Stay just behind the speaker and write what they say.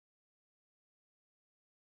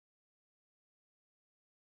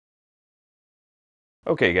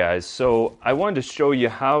Okay guys, so I wanted to show you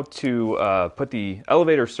how to put the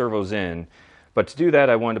elevator servos in, but to do that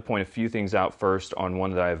I wanted to point a few things out first on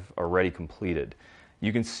one that I've already completed.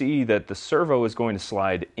 You can see that the servo is going to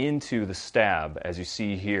slide into the stab, as you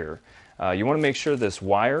see here. You want to make sure this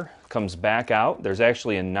wire comes back out. There's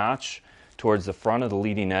actually a notch towards the front of the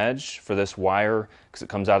leading edge for this wire because it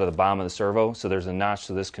comes out of the bottom of the servo, so there's a notch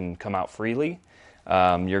so this can come out freely.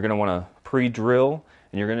 You're going to want to pre-drill,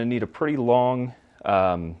 and you're going to need a pretty long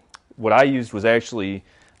what I used was actually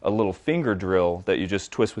a little finger drill that you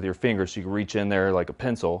just twist with your finger so you can reach in there like a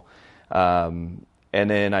pencil. And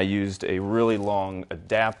then I used a really long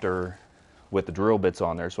adapter with the drill bits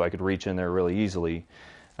on there so I could reach in there really easily.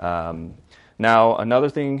 Now another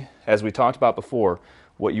thing, as we talked about before,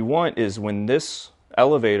 what you want is when this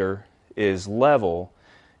elevator is level,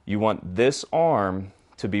 you want this arm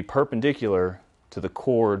to be perpendicular to the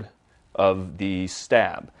cord of the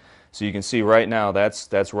stab. So you can see right now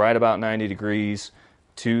that's right about 90 degrees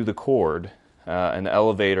to the cord, and the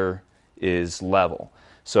elevator is level.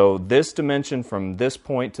 So this dimension from this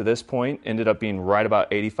point to this point ended up being right about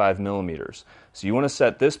 85 millimeters. So you want to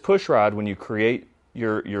set this push rod when you create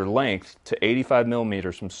your length to 85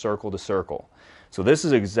 millimeters from circle to circle. So this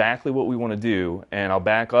is exactly what we want to do, and I'll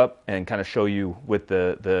back up and kind of show you with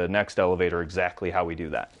the next elevator exactly how we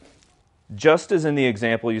do that. Just as in the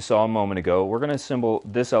example you saw a moment ago, we're going to assemble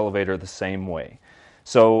this elevator the same way.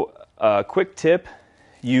 So a quick tip,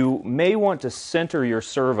 you may want to center your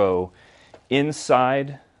servo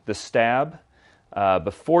inside the stab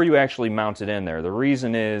before you actually mount it in there. The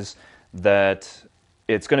reason is that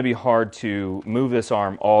it's going to be hard to move this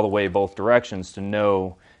arm all the way both directions to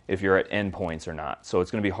know if you're at end points or not. So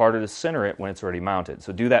it's going to be harder to center it when it's already mounted.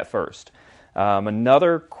 So do that first.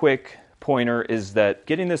 Another quick pointer is that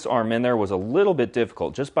getting this arm in there was a little bit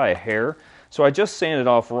difficult, just by a hair. So I just sanded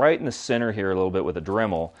off right in the center here a little bit with a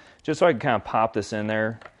Dremel, just so I could kind of pop this in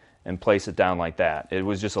there and place it down like that. It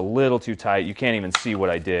was just a little too tight. You can't even see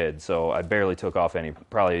what I did, so I barely took off any,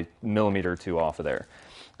 probably a millimeter or two off of there.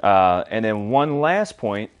 And then one last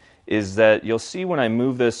point is that you'll see when I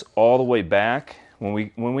move this all the way back, when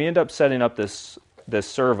we end up setting up this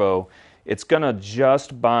servo, it's going to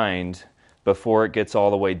just bind before it gets all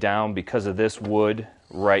the way down because of this wood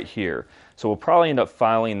right here. So we'll probably end up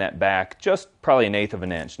filing that back just probably 1/8 of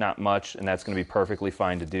an inch, not much, and that's going to be perfectly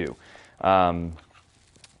fine to do.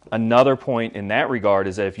 Another point in that regard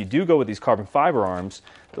is that if you do go with these carbon fiber arms,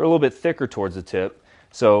 they're a little bit thicker towards the tip,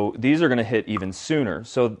 so these are going to hit even sooner.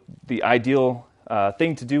 So the ideal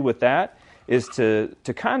thing to do with that is to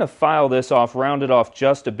kind of file this off, round it off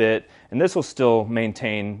just a bit, and this will still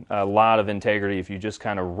maintain a lot of integrity if you just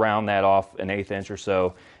kind of round that off 1/8 inch or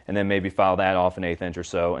so, and then maybe file that off 1/8 inch or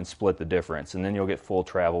so and split the difference, and then you'll get full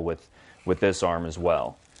travel with this arm as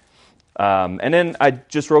well. And then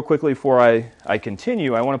just real quickly before I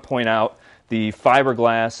continue, I want to point out the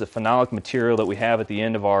fiberglass, the phenolic material that we have at the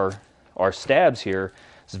end of our stabs here.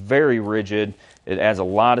 It's very rigid. It adds a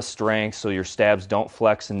lot of strength so your stabs don't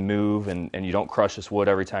flex and move, and you don't crush this wood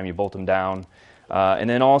every time you bolt them down. And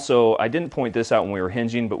then also, I didn't point this out when we were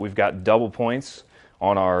hinging, but we've got double points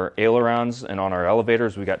on our ailerons and on our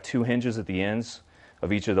elevators. We've got 2 hinges at the ends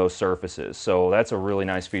of each of those surfaces. So that's a really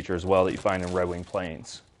nice feature as well that you find in Red Wing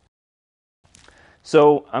planes.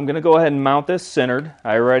 So I'm going to go ahead and mount this centered.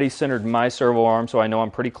 I already centered my servo arm, so I know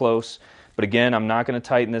I'm pretty close. But again, I'm not going to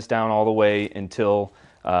tighten this down all the way until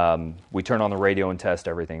we turn on the radio and test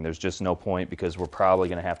everything. There's just no point because we're probably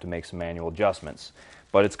going to have to make some manual adjustments.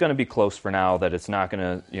 But it's going to be close for now that it's not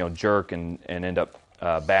going to jerk and end up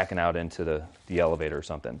backing out into the elevator or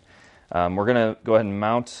something. We're going to go ahead and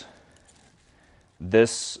mount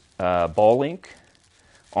this ball link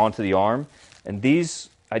onto the arm. And these,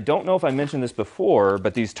 I don't know if I mentioned this before,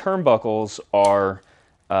 but these turnbuckles are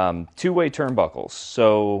two-way turnbuckles.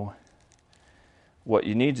 So what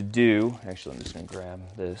you need to do, actually I'm just going to grab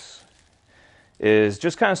this, is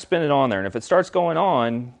just kind of spin it on there. And if it starts going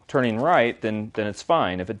on, turning right, then it's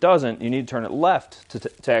fine. If it doesn't, you need to turn it left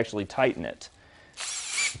to actually tighten it.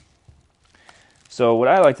 So what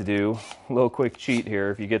I like to do, a little quick cheat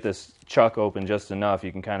here, if you get this chuck open just enough,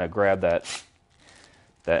 you can kind of grab that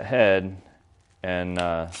head and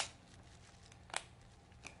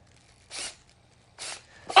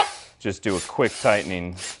just do a quick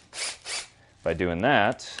tightening by doing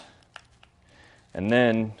that. And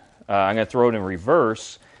then I'm going to throw it in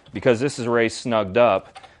reverse because this is already snugged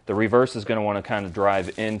up. The reverse is going to want to kind of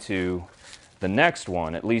drive into the next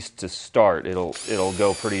one, at least to start. It'll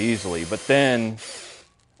go pretty easily, but then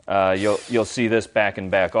you'll see this back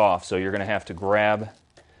and back off. So you're going to have to grab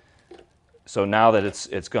So now that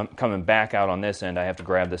it's coming back out on this end, I have to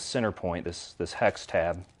grab this center point, this hex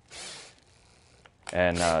tab,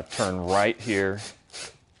 and turn right here.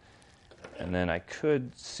 And then I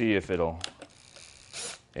could see if it'll,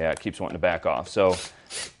 yeah, it keeps wanting to back off. So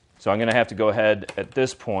I'm going to have to go ahead at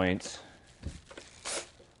this point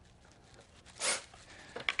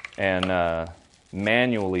and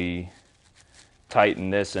manually tighten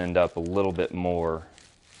this end up a little bit more,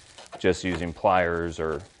 just using pliers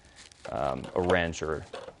or a wrench or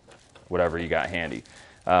whatever you got handy.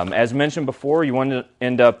 As mentioned before, you want to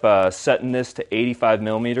end up setting this to 85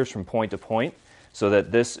 millimeters from point to point so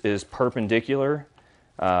that this is perpendicular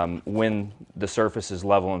when the surface is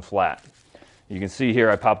level and flat. You can see here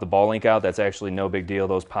I popped the ball link out. That's actually no big deal.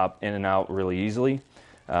 Those pop in and out really easily.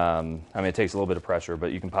 I mean, it takes a little bit of pressure,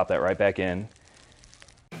 but you can pop that right back in.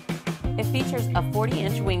 It features a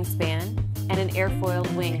 40-inch wingspan and an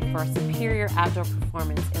airfoiled wing for a superior outdoor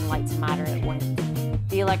performance in light to moderate winds.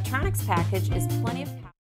 The electronics package is plenty of power.